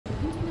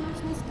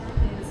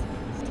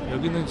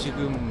여기는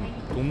지금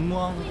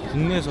동무항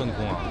국내선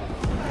공항.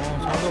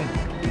 방금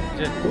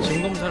이제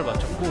짐 검사를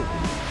마쳤고,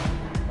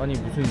 아니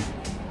무슨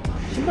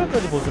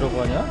신발까지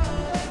벗으라고 하냐?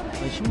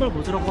 아니, 신발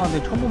벗으라고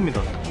하는데 처음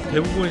봅니다.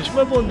 대부분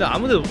신발 벗는데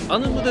아무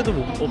데도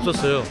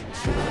없었어요.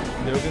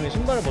 근데 여기는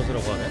신발을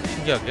벗으라고 하네.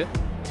 신기하게.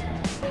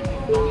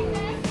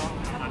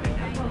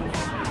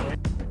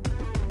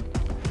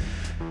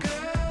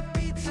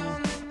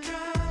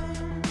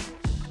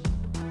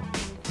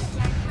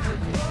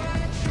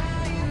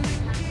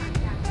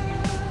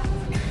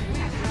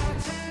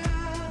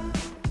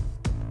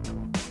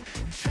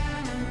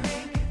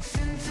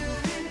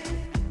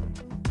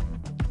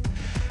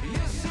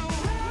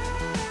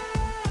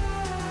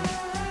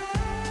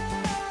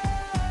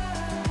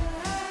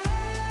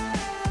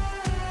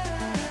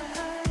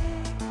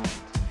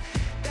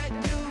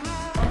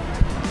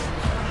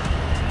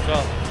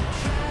 자,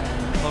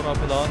 바로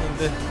앞에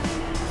나왔는데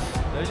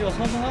날씨가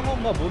선선한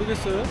건가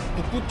모르겠어요.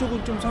 북부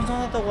쪽은 좀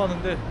선선하다고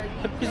하는데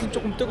햇빛은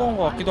조금 뜨거운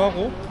것 같기도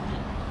하고.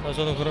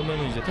 저는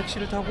그러면 이제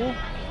택시를 타고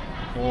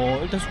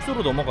일단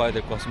숙소로 넘어가야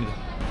될 것 같습니다.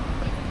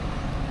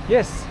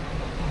 Yes.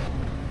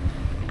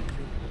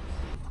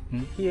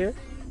 Here.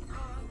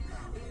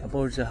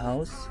 About the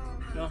house.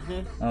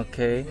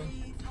 Okay.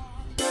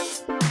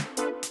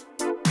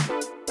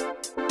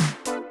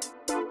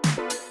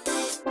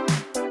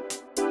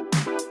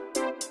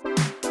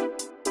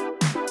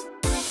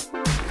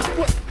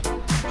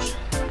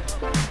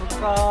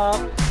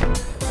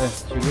 네,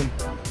 지금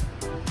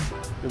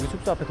여기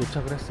숙소 앞에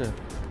도착을 했어요.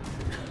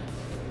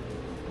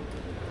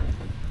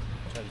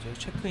 자, 이제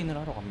체크인을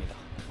하러 갑니다.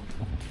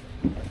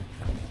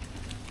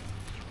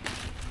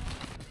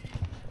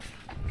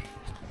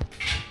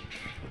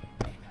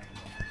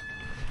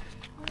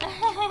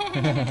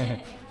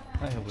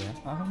 아, 여보야.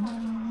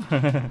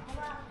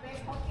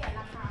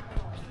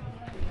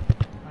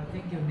 I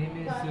think your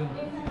name is here.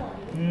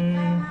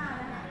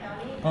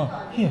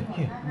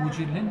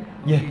 Mujilin.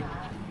 Yeah.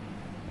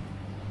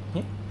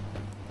 Yeah?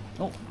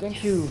 Oh,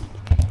 thank you.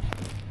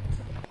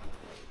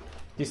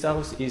 This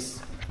house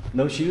is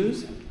no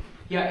shoes?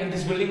 Yeah, in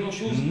this building no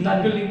shoes.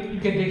 That building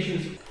you can take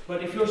shoes.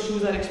 But if your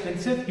shoes are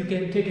expensive, you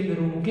can take in the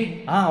room,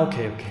 okay?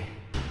 Okay.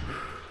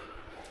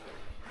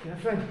 Yeah,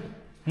 friend.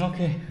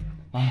 Okay.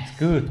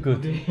 Good.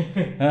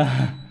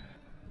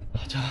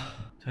 자,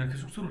 이렇게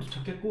숙소를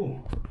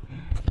도착했고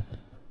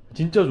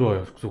진짜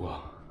좋아요,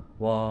 숙소가.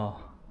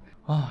 와.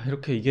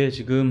 이렇게 이게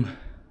지금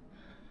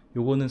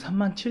요거는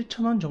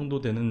 37,000원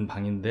정도 되는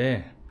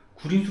방인데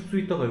구린 숙소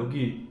있다가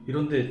여기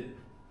이런데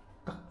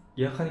딱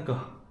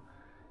예약하니까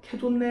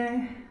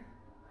개좋네.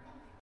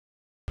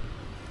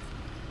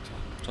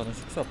 저는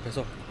숙소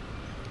앞에서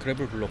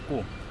그랩을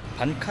불렀고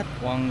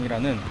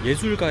반캇왕이라는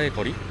예술가의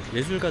거리,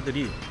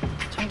 예술가들이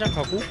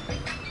창작하고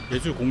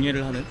예술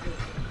공예를 하는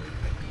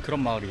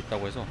그런 마을이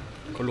있다고 해서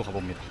그걸로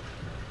가봅니다.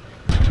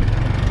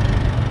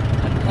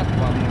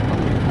 반캇왕.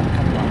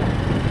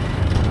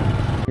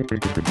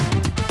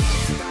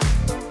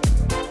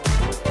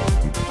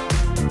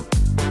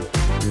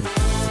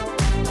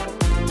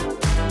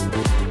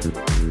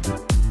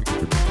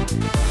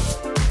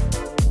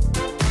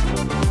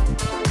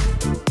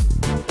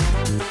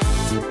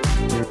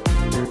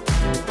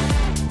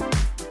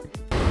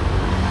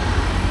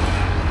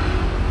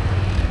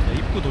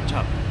 입구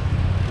도착.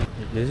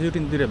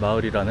 예술인들의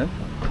마을이라는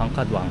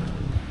반캇왕.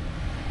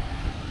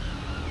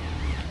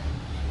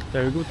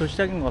 자, 여기부터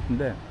시작인 것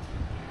같은데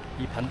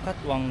이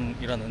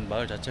반캇왕이라는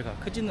마을 자체가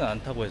크지는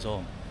않다고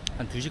해서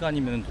한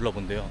 2시간이면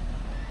둘러본대요.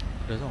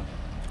 그래서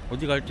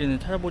어디 갈지는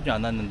찾아보지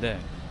않았는데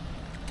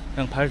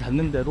그냥 발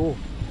닿는 대로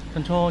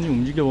천천히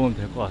움직여 보면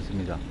될 것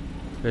같습니다.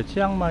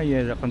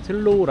 치앙마이의 약간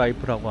슬로우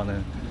라이프라고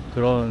하는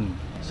그런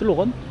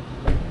슬로건?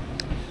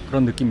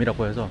 그런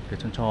느낌이라고 해서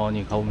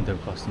천천히 가보면 될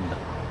것 같습니다.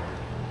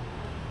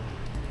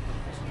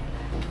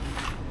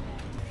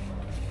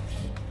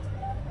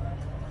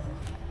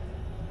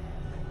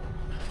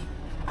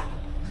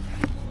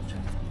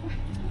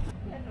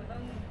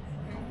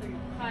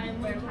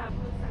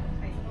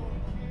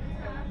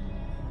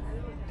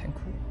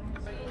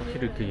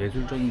 확실히 이렇게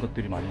예술적인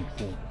것들이 많이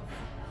있고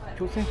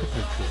쇼생크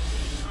펼치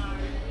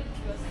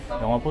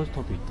영화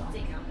포스터도 있다.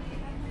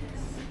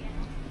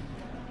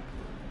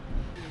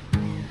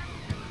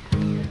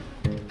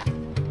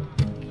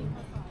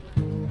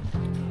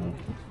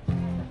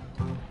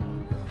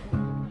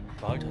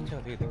 마을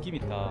자체가 되게 느낌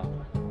있다.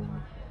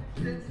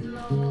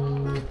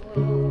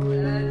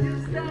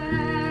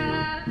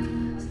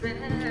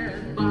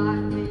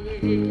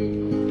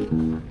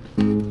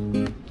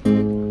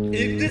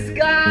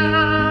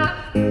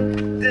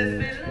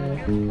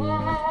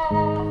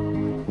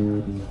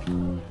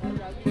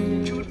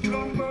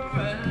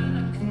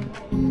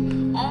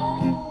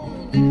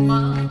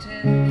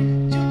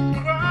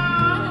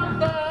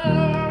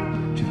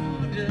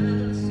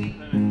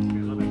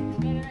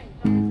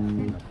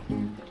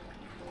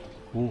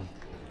 오,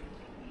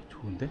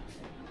 좋은데?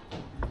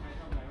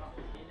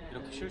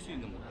 이렇게 쉴 수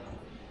있는 거.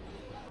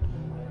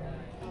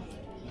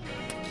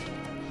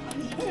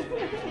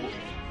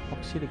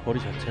 확실히 거리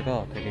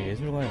자체가 되게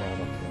예술가의 마을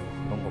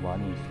같아요. 그런 거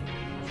많이 있어요.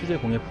 수제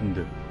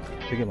공예품들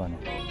되게 많아.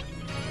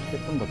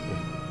 예쁜 것들.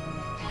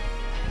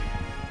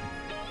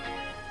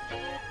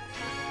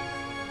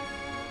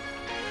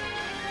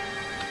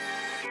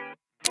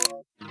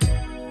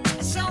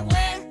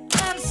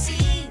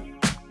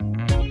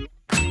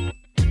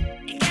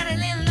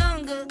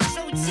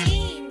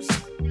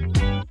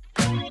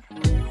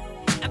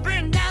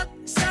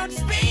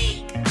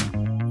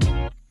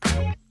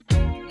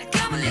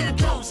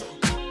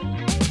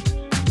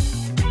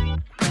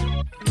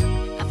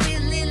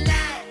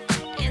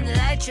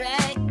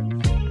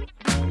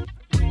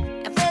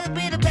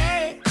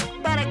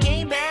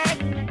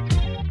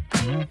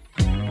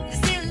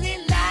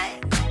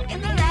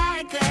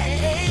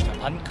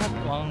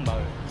 반캇왕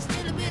마을.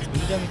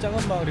 굉장히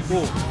작은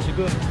마을이고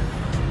지금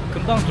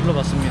금방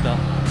둘러봤습니다.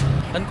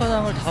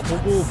 반캇왕을 다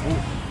보고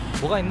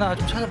뭐가 있나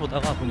좀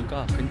찾아보다가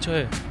보니까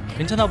근처에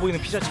괜찮아 보이는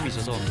피자집이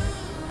있어서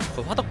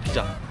그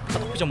화덕피자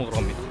먹으러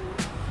갑니다.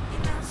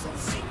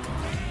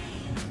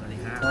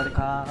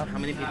 How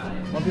many people?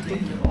 One people.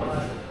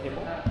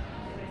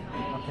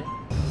 Okay.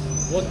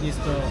 What is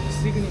the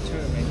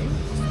signature menu?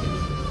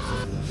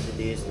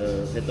 It is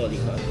the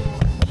Católica.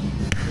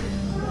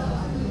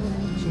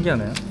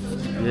 신기하네요.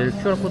 얘를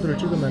QR 코드를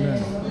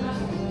찍으면은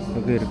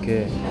여기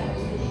이렇게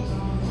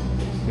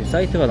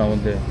사이트가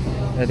나오는데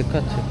애드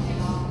카트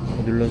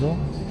눌러서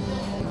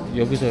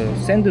여기서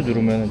샌드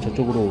누르면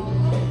저쪽으로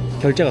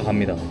결제가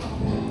갑니다.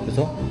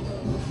 그래서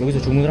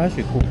여기서 주문을 할 수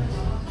있고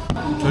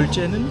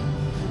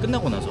결제는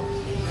끝나고 나서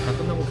다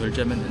끝나고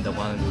결제하면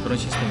된다고 하는 그런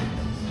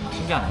시스템입니다.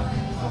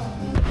 신기하네요.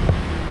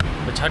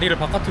 자리를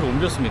바깥으로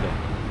옮겼습니다.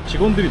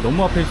 직원들이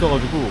너무 앞에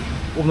있어가지고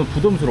너무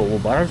부담스러워.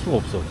 말할 수가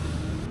없어.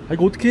 아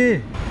이거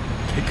어떡해.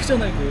 개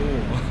크잖아 이거.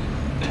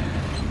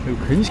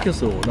 이거 괜히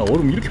시켰어. 나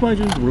얼음 이렇게 많이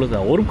주는 줄 몰랐어.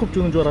 나 얼음컵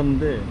주는 줄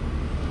알았는데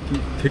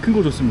개 큰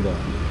거 줬습니다.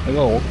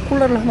 내가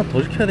콜라를 하나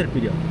더 시켜야 될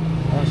필이야.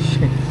 아씨.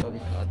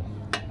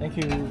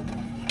 땡큐.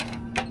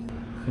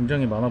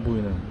 굉장히 많아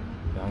보이는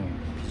양의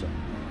피자.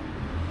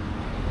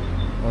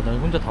 아, 나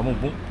혼자 다 못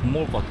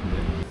먹을 것 같은데.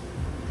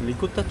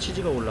 리코타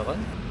치즈가 올라간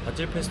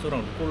바질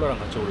페스토랑 루꼴라랑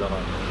같이 올라간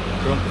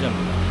그런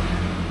피자입니다.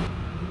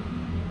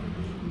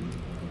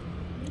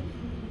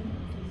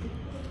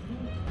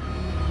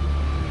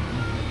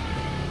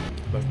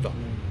 맛있다.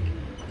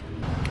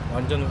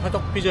 완전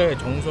화덕 피자의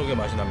정석의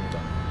맛이 납니다.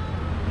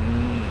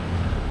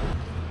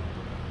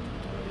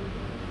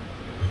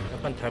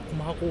 약간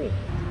달콤하고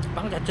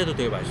빵 자체도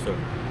되게 맛있어요.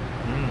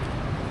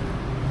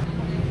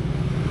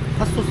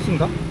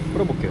 핫소스인가?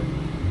 뿌려볼게요.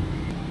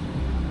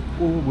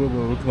 오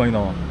뭐야 이렇게 많이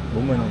나와.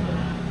 너무 많이 나온다.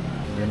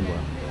 얘는 뭐야?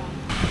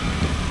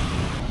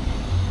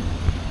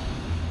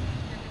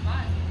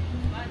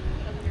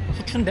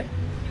 후추인데?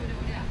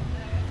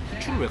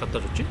 후추를 왜 갖다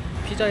줬지?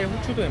 피자에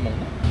후추도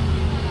해먹나?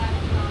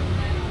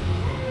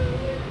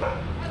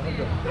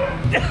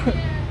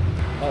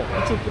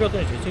 후추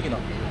뿌렸더니 재채기 나.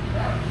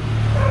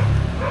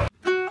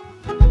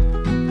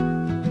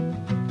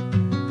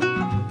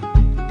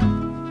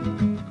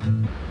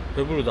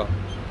 배부르다.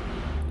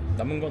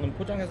 남은 거는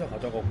포장해서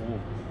가져가고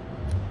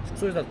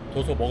숙소에다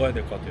둬서 먹어야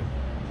될 것 같아요.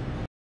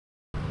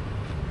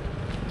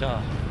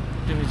 자,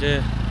 지금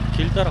이제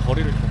길 따라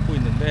거리를 걷고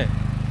있는데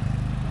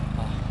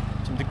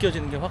지금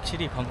느껴지는 게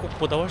확실히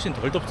방콕보다 훨씬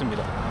덜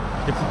덥습니다.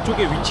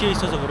 북쪽에 위치해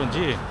있어서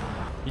그런지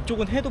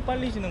이쪽은 해도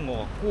빨리 지는 것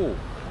같고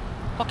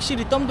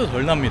확실히 땀도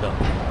덜 납니다.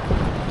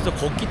 그래서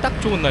걷기 딱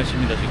좋은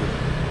날씨입니다. 지금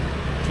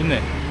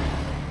좋네.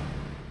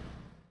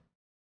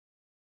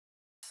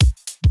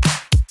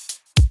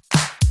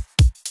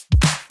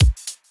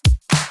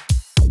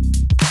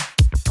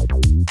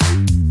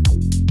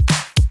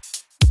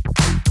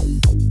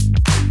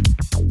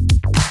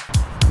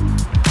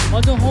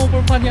 완전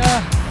허허벌판이야.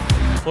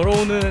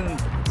 걸어오는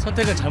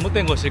선택은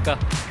잘못된 것일까?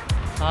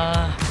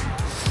 아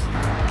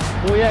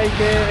뭐야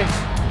이게.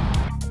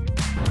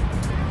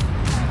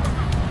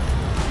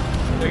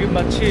 여긴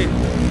마치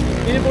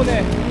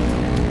일본의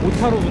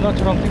오타루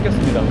운하처럼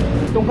생겼습니다.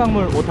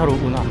 똥강물 오타루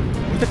운하.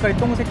 물 색깔이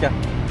똥색이야.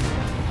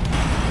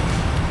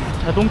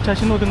 자동차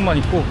신호등만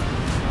있고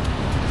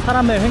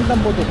사람의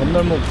횡단보도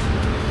건널목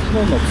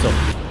신호는 없어.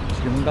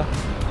 지금인가?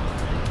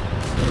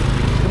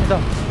 지금이다.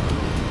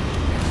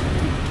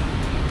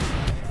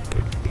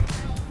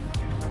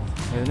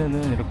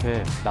 얘네는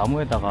이렇게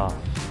나무에다가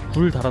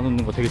불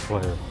달아놓는 거 되게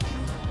좋아해요.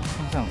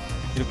 항상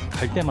이렇게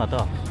갈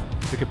때마다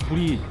이렇게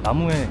불이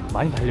나무에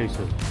많이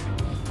달려있어요.